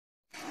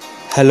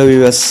Hello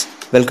viewers,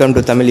 welcome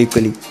to Tamil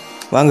equally.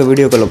 வாங்க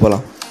வீடியோக்குள்ளே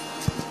போகலாம்.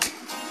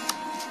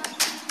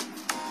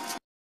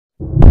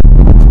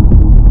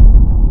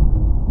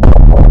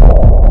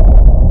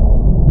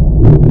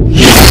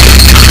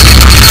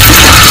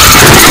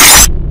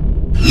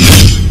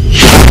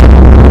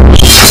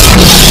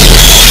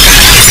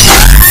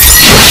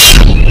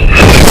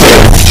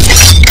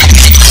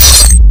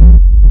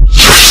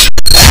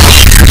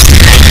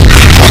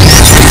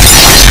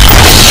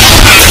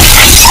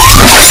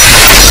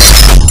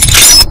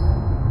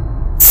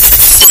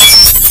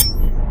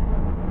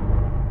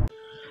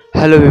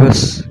 ஹலோ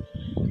வியூவர்ஸ்,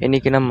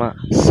 இன்றைக்கி நம்ம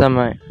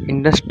செம்ம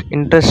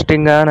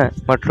இன்ட்ரெஸ்டிங்கான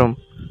மற்றும்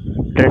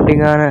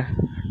ட்ரெண்டிங்கான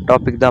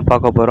டாபிக் தான்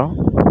பார்க்க போகிறோம்.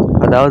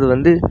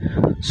 அதாவது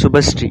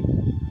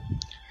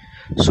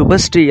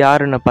சுபஸ்ரீ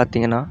யாருன்னு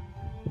பார்த்தீங்கன்னா,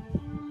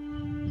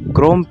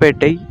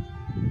 குரோம்பேட்டை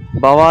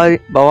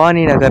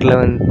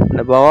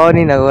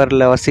பவானி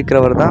நகரில்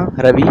வசிக்கிறவர் தான்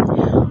ரவி.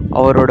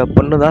 அவரோட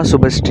பொண்ணு தான்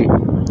சுபஸ்ரீ.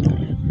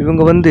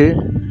 இவங்க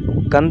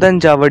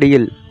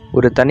கந்தஞ்சாவடியில்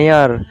ஒரு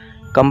தனியார்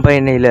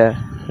கம்பெனியில்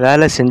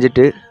வேலை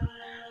செஞ்சுட்டு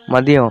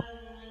மதியம்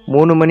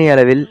 3 மணி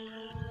அளவில்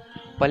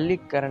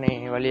பள்ளிக்கரணை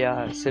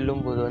வழியாக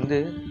செல்லும்போது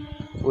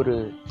ஒரு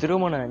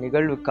திருமண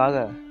நிகழ்வுக்காக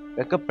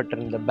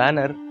வைக்கப்பட்டிருந்த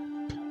பேனர்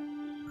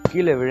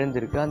கீழே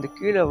விழுந்திருக்கு. அந்த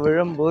கீழே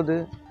விழும்போது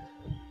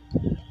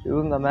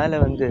இவங்க மேலே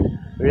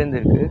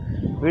விழுந்திருக்கு.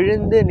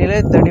 விழுந்து நிலை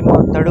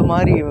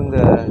தடுமாறி இவங்க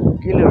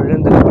கீழே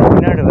விழுந்ததுக்கு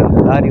பின்னாடி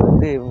லாரி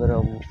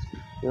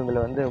இவங்களை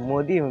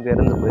மோதி இவங்க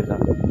இறந்து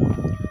போயிருக்காங்க.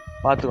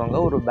 பார்த்துக்கோங்க,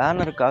 ஒரு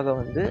பேனருக்காக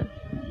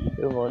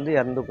இவங்க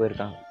இறந்து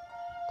போயிருக்காங்க.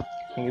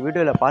 நீங்கள்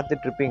வீடியோவில்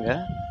பார்த்துட்ருப்பீங்க,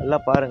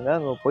 எல்லாம் பாருங்கள்.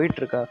 அவங்க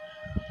போயிட்டுருக்காங்க,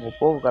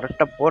 அவங்க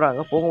கரெக்டாக போகிறாங்க.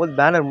 போகும்போது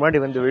பேனர் முன்னாடி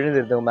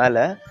விழுந்துருந்தவங்க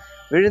மேலே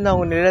விழுந்து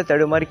அவங்க நிலையில்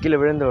தடுமாறி கீழே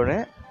விழுந்தோடனே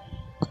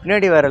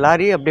பின்னாடி வேறு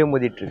லாரி அப்படியே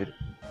மோதிட்டுருக்குது.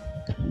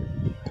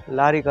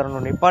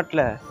 லாரிக்காரனும்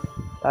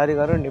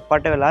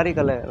நிப்பாட்டவே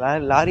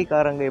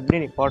லாரிக்காரங்க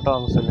எப்படி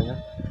நிப்பாட்டுவாங்க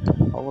சொல்லுங்கள்?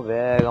 அவங்க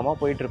வேகமாக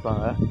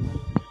போயிட்டுருப்பாங்க.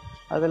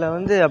 அதில்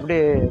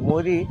அப்படியே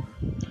மோதி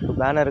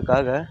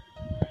பேனருக்காக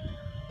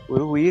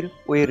ஒரு உயிர்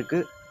போயிருக்கு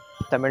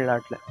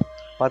தமிழ்நாட்டில்.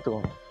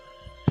 பார்த்துக்கோங்க.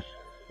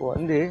 இப்போ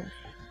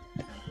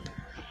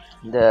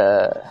இந்த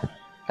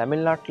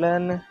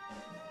தமிழ்நாட்டில்னு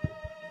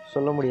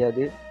சொல்ல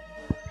முடியாது,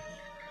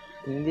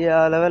 இந்தியா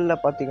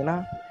லெவலில் பார்த்திங்கன்னா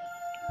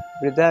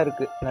இப்படிதான்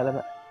இருக்குது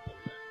நிலமை.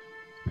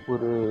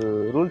 ஒரு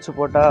ரூல்ஸ்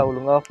போட்டால்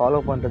ஒழுங்காக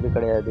ஃபாலோ பண்ணுறது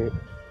கிடையாது.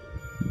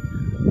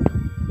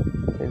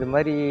 இது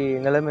மாதிரி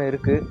நிலைமை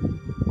இருக்குது.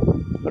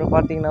 அப்புறம்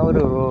பார்த்திங்கன்னா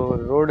ஒரு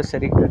ரோடு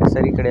சரி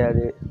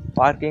கிடையாது,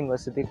 பார்க்கிங்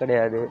வசதி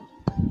கிடையாது.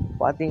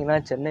 பார்த்திங்கன்னா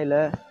சென்னையில்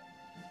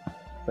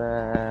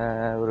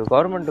ஒரு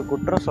கவர்மெண்ட்டு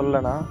குற்றம்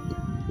சொல்லனா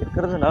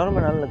இருக்கிறது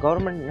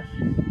கவர்மெண்ட்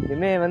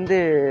இனிமே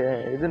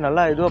இது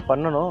நல்லா இதுவாக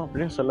பண்ணணும்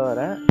அப்படின்னு சொல்ல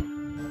வரேன்.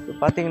 இப்போ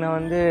பார்த்திங்கன்னா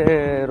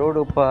ரோடு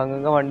இப்போ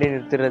அங்கங்கே வண்டி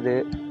நிறுத்துறது,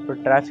 இப்போ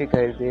டிராஃபிக்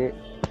ஆகிடுது.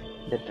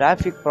 இந்த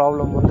டிராஃபிக்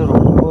ப்ராப்ளம்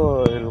ரொம்ப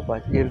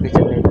இருக்குது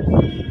சென்னையில்.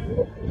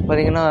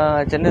 பார்த்திங்கன்னா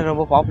சென்னை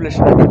ரொம்ப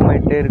பாப்புலேஷன்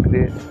அதிகமாகிட்டே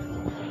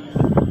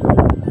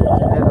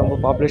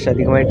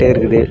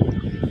இருக்குது.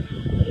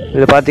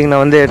 இதில்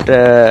பார்த்திங்கன்னா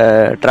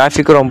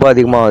டிராஃபிக்கும் ரொம்ப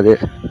அதிகமாகுது.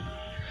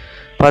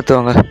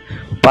 பார்த்துவாங்க.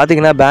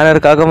 பார்த்திங்கன்னா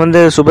பேனருக்காக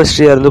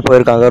சுபஸ்ரீ இறந்து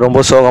போயிருக்காங்க. ரொம்ப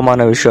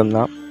சோகமான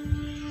விஷயம்தான்.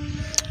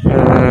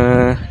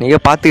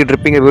 நீங்கள் பார்த்துக்கிட்டு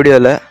இருப்பீங்க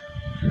வீடியோவில்.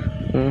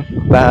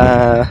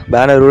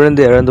 பேனர்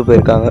விழுந்து இறந்து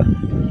போயிருக்காங்க.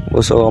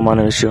 ரொம்ப சோகமான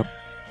விஷயம்.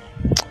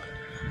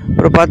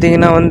 அப்புறம்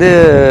பார்த்திங்கன்னா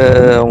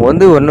அவங்க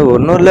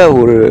ஒன்றும் இல்லை,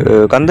 ஒரு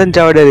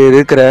கந்தஞ்சாவடியில்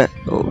இருக்கிற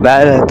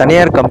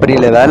தனியார்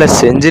கம்பெனியில் வேலை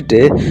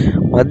செஞ்சுட்டு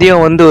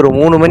மதியம் ஒரு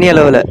 3 மணி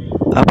அளவில்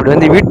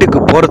அப்படி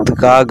வீட்டுக்கு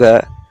போகிறதுக்காக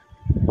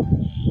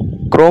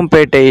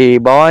குரோம்பேட்டை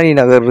பவானி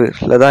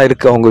நகரில் தான்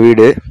இருக்குது அவங்க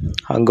வீடு.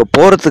 அங்கே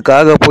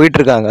போகிறதுக்காக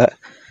போயிட்டுருக்காங்க.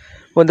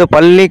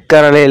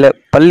 பள்ளிக்கரணையில்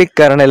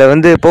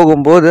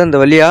போகும்போது அந்த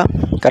வழியாக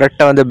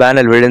கரெக்டாக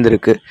பேனர்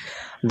விழுந்திருக்கு.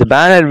 அந்த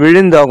பேனர்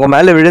விழுந்து அவங்க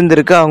மேலே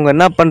விழுந்திருக்கு. அவங்க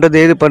என்ன பண்ணுறது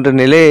ஏது பண்ணுற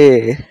நிலை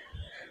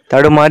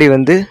தடுமாறி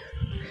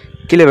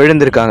கீழே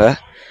விழுந்திருக்காங்க.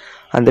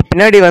 அந்த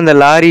பின்னாடி வந்த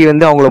லாரி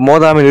அவங்கள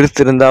மோதாமல்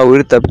நிறுத்திருந்தா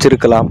உயிர்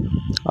தப்பிச்சிருக்கலாம்.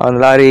 அந்த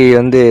லாரி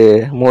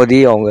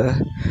மோதி அவங்க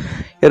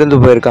இறந்து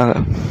போயிருக்காங்க.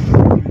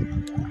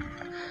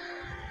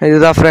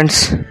 இதுதான் ஃப்ரெண்ட்ஸ்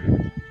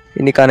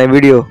இன்றைக்கான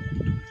வீடியோ.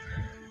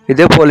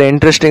 இதே போல்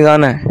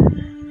இன்ட்ரெஸ்டிங்கான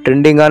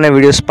ட்ரெண்டிங்கான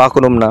வீடியோஸ்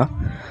பார்க்கணும்னா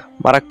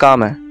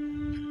மறக்காமல்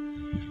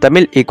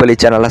தமிழ் ஈக்குவலி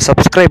சேனலை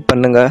சப்ஸ்கிரைப்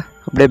பண்ணுங்கள்.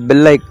 அப்படியே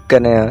பெல்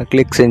ஐக்கனை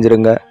கிளிக்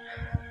செஞ்சுருங்க.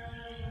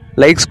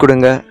 லைக்ஸ்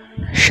கொடுங்க,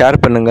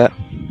 ஷேர் பண்ணுங்கள்.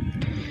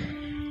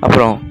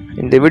 அப்புறம்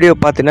இந்த வீடியோ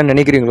பார்த்தினா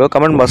நினைக்கிறீங்களோ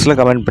கமெண்ட் பாக்ஸில்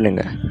கமெண்ட்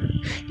பண்ணுங்கள்.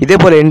 இதே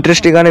போல்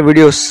இன்ட்ரெஸ்டிங்கான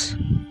வீடியோஸ்,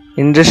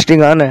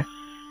 இன்ட்ரெஸ்டிங்கான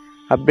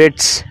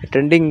அப்டேட்ஸ்,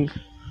 ட்ரெண்டிங்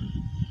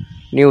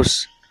நியூஸ்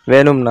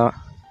வேணும்னா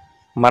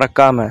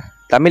மறக்காமல்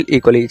தமிழ்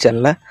ஈக்குவலி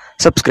சேனலை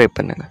சப்ஸ்கிரைப்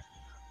பண்ணுங்கள்.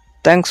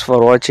 தேங்க்ஸ்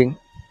ஃபார் வாட்சிங்.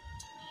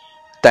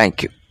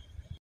 தேங்க்யூ.